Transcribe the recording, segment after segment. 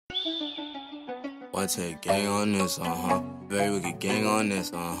One take gang on this, very wicked gang on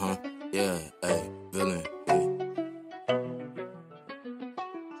this, yeah, hey, villain, hey.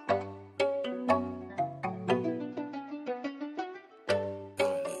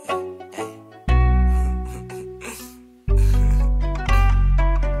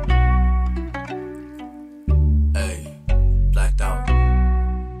 Hey, blacked out.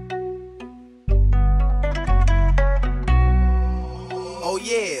 Oh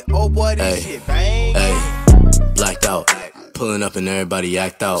yeah, oh boy, this shit bang. Hey, blacked out. Pulling up and everybody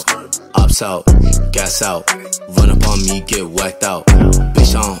act out. Ops out, gas out. Run up on me, get whacked out.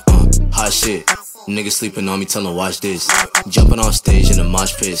 Bitch on, hot shit. Nigga sleeping on me, tell him watch this. Jumping on stage in a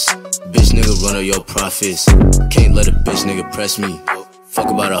mosh pit. Bitch nigga run up your profits. Can't let a bitch nigga press me. Fuck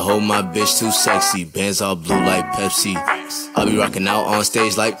about a hoe, my bitch too sexy. Bands all blue like Pepsi. I be rocking out on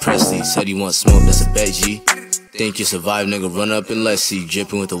stage like Presley. Said he want smoke, that's a bet, G. Think you survive, nigga, run up and let's see.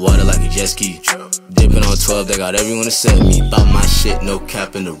 Dripping with the water like a jet ski. Dipping on 12, they got everyone to set me. Bout my shit, no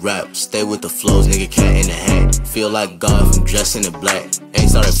cap in the rap. Stay with the flows, nigga, cat in the hat. Feel like God from dressing in black. Ain't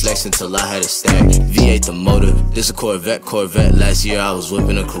started flexing till I had a stack. V8 the motor, this a Corvette. Last year I was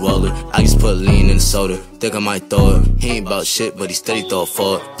whipping a Corolla. I just put lean in the soda. Think I might throw it. He ain't bout shit, but he steady throw it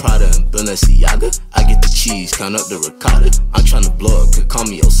forward. Prada and Balenciaga, I get the cheese, count up the ricotta. I'm tryna blow it, could call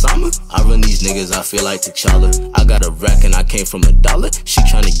me Osama. I run these niggas, I feel like T'Challa. I got a rack and I came from a dollar. She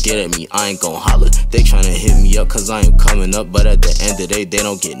tryna get at me, I ain't gon' holler. They tryna hit me up cause I am coming up, but at the end of the day, they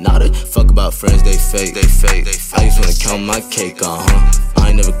don't get nada. Fuck about friends, they fake. I just wanna count my cake, I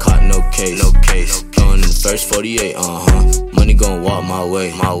ain't never caught no case. Going in the first 48, Money gon' walk my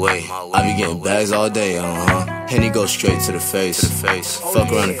way. I be getting bags all day, Henny go straight to the face.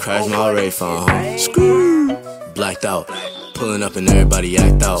 Fuck around and crash my Wraith, Screw. Blacked out. Pulling up and everybody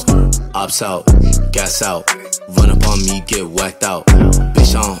act out. Ops out, gas out. Run up on me, get whacked out.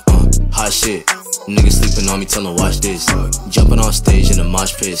 Bitch on, hot shit. Nigga sleeping on me, tell him watch this. Jumping on stage in a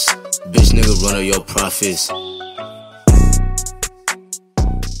mosh pit. Bitch nigga run up your profits.